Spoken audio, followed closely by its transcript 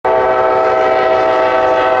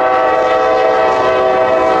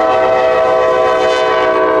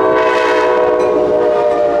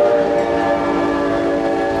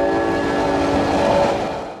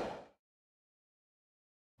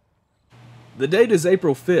The date is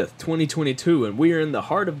April 5th, 2022, and we are in the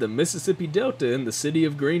heart of the Mississippi Delta in the city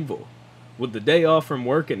of Greenville. With the day off from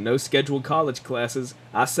work and no scheduled college classes,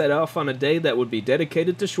 I set off on a day that would be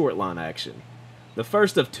dedicated to shortline action. The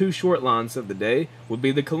first of two shortlines of the day would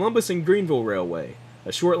be the Columbus and Greenville Railway, a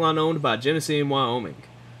shortline owned by Genesee and Wyoming.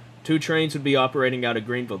 Two trains would be operating out of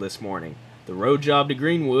Greenville this morning, the road job to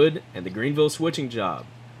Greenwood and the Greenville switching job.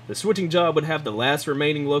 The switching job would have the last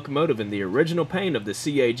remaining locomotive in the original paint of the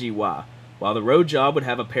CAGY, while the road job would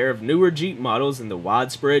have a pair of newer Jeep models in the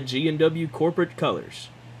widespread G&W corporate colors.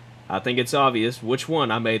 I think it's obvious which one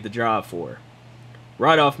I made the drive for.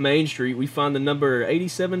 Right off Main Street, we find the number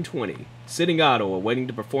 8720, sitting idle awaiting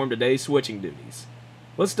to perform today's switching duties.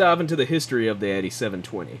 Let's dive into the history of the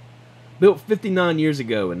 8720. Built 59 years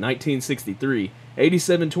ago in 1963,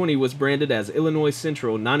 8720 was branded as Illinois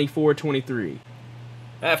Central 9423.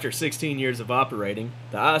 After 16 years of operating,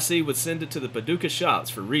 the IC would send it to the Paducah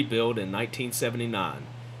shops for rebuild in 1979.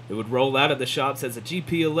 It would roll out of the shops as a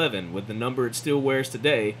GP11 with the number it still wears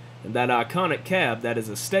today and that iconic cab that is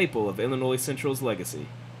a staple of Illinois Central's legacy.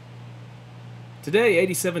 Today,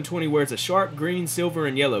 8720 wears a sharp green, silver,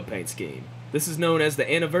 and yellow paint scheme. This is known as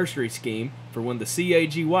the anniversary scheme for when the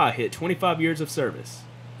CAGY hit 25 years of service.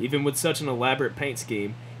 Even with such an elaborate paint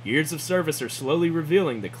scheme, years of service are slowly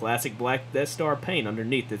revealing the classic black Death Star paint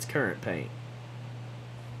underneath its current paint.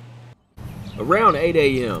 Around 8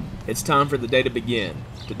 a.m., it's time for the day to begin.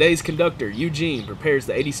 Today's conductor, Eugene, prepares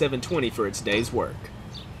the 8720 for its day's work.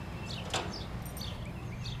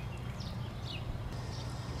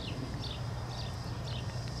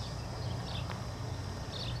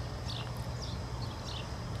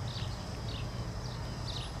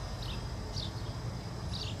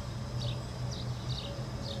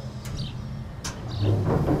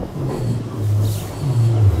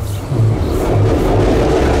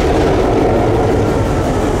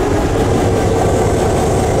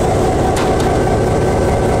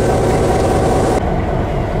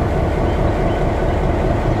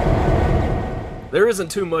 There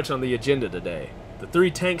isn't too much on the agenda today. The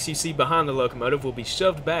three tanks you see behind the locomotive will be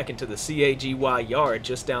shoved back into the CAGY yard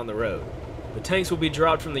just down the road. The tanks will be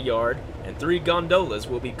dropped from the yard, and three gondolas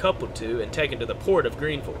will be coupled to and taken to the port of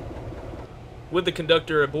Greenville. With the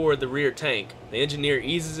conductor aboard the rear tank, the engineer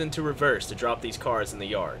eases into reverse to drop these cars in the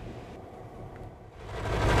yard.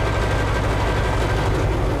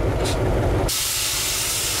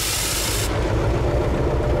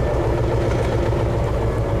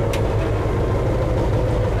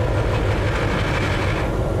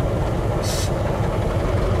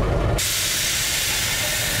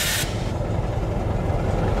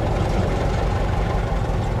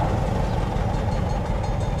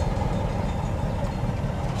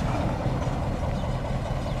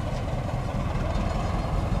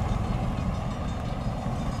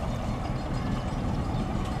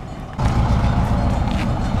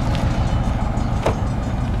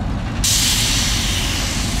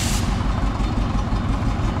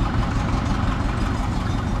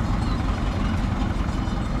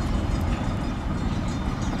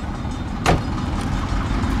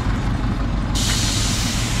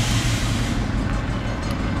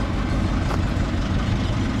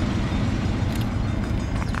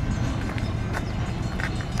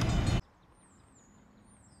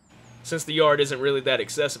 Since the yard isn't really that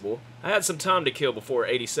accessible, I had some time to kill before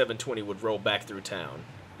 8720 would roll back through town.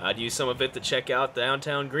 I'd use some of it to check out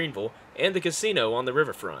downtown Greenville and the casino on the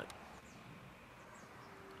riverfront.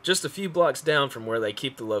 Just a few blocks down from where they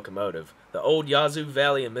keep the locomotive, the old Yazoo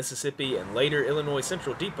Valley in Mississippi and later Illinois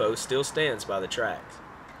Central Depot still stands by the tracks.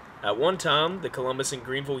 At one time, the Columbus and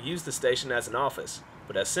Greenville used the station as an office,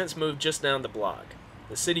 but has since moved just down the block.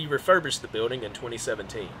 The city refurbished the building in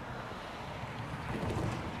 2017.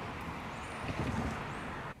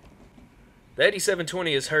 The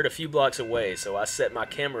 8720 is heard a few blocks away, so I set my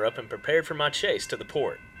camera up and prepared for my chase to the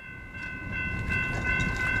port.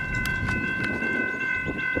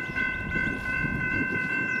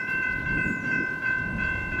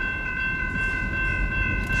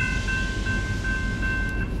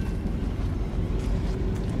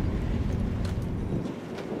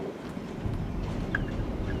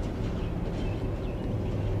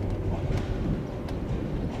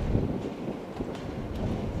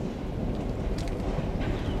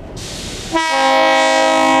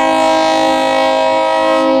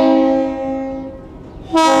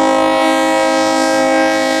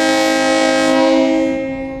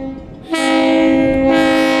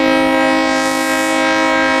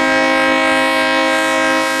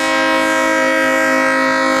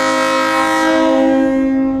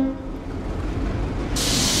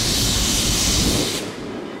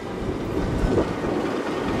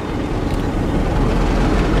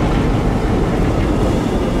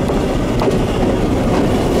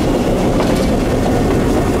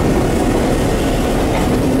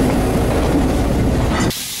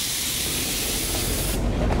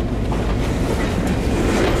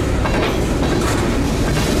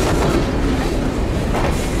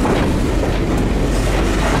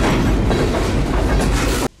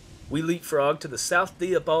 leapfrog to the South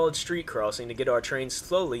Theobald Street crossing to get our train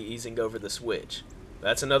slowly easing over the switch.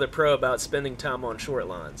 That's another pro about spending time on short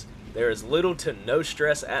lines. There is little to no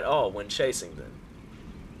stress at all when chasing them.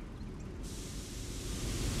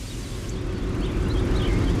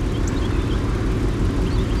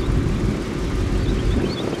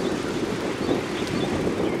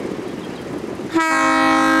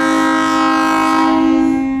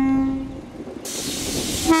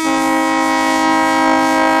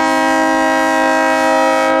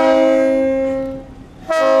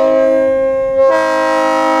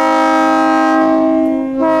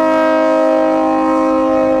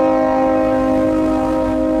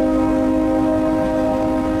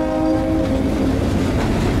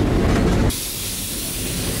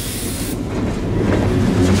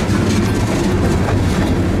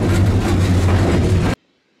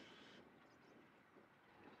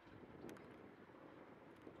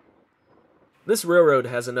 This railroad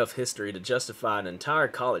has enough history to justify an entire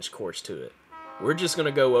college course to it. We're just going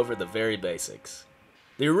to go over the very basics.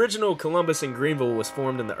 The original Columbus and Greenville was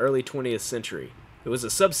formed in the early 20th century. It was a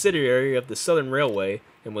subsidiary of the Southern Railway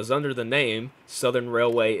and was under the name Southern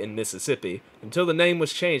Railway in Mississippi until the name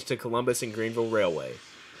was changed to Columbus and Greenville Railway.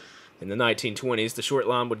 In the 1920s, the short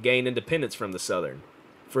line would gain independence from the Southern.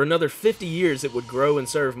 For another 50 years, it would grow and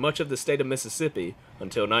serve much of the state of Mississippi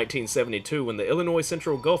until 1972 when the Illinois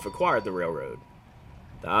Central Gulf acquired the railroad.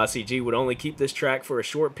 The ICG would only keep this track for a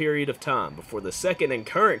short period of time before the second and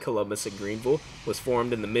current Columbus and Greenville was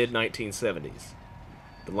formed in the mid-1970s.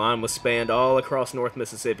 The line was spanned all across North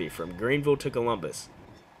Mississippi from Greenville to Columbus.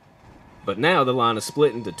 But now the line is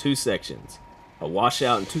split into two sections. A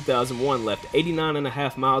washout in 2001 left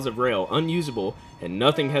 89.5 miles of rail unusable and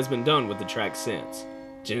nothing has been done with the track since.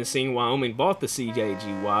 Genesee, Wyoming bought the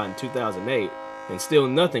CJGY in 2008, and still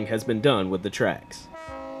nothing has been done with the tracks.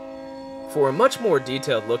 For a much more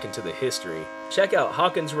detailed look into the history, check out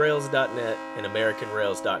hawkinsrails.net and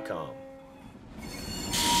americanrails.com.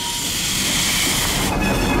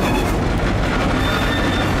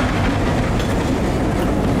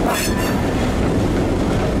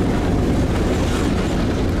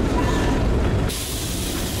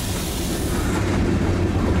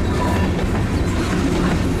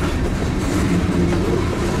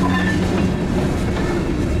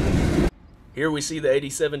 Here we see the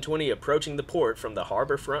 8720 approaching the port from the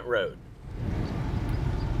Harbor Front Road.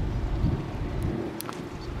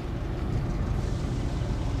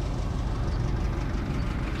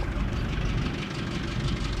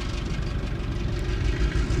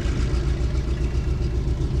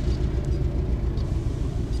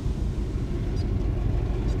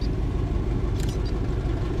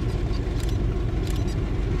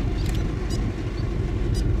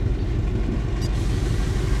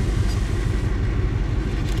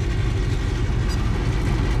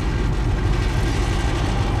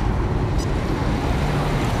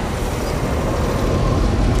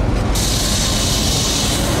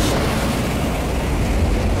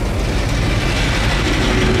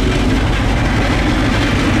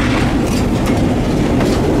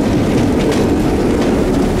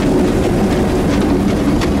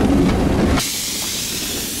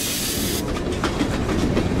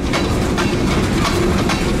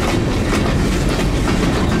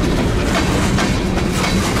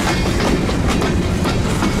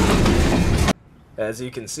 As you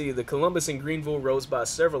can see, the Columbus and Greenville rose by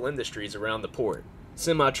several industries around the port.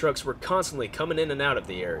 Semi-trucks were constantly coming in and out of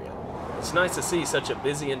the area. It's nice to see such a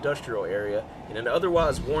busy industrial area in an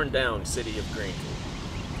otherwise worn-down city of Greenville.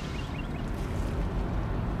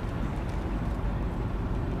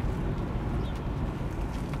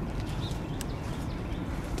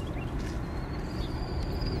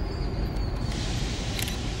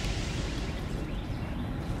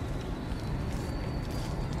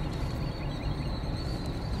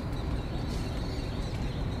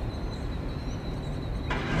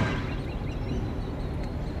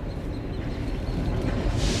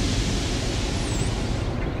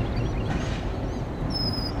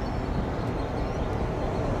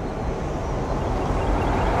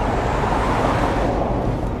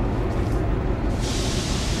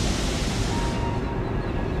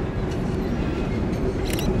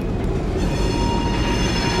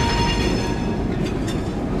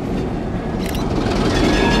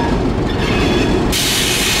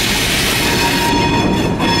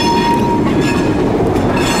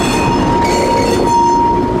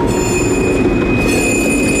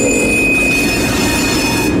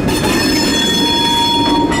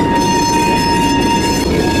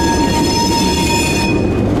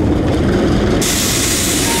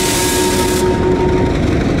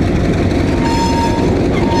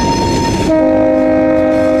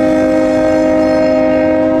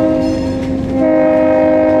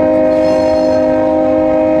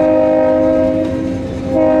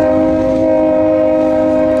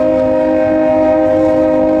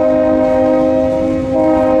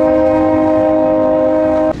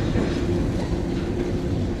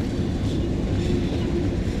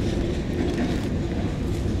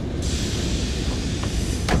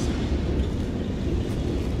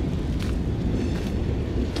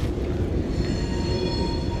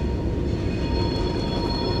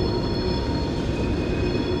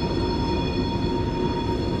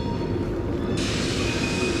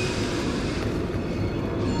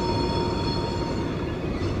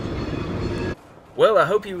 Well, I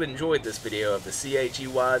hope you enjoyed this video of the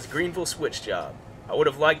CHEY's Greenville switch job. I would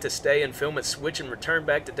have liked to stay and film at Switch and return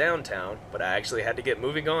back to downtown, but I actually had to get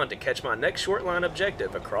moving on to catch my next short line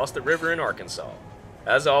objective across the river in Arkansas.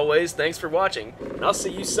 As always, thanks for watching, and I'll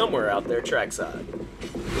see you somewhere out there trackside.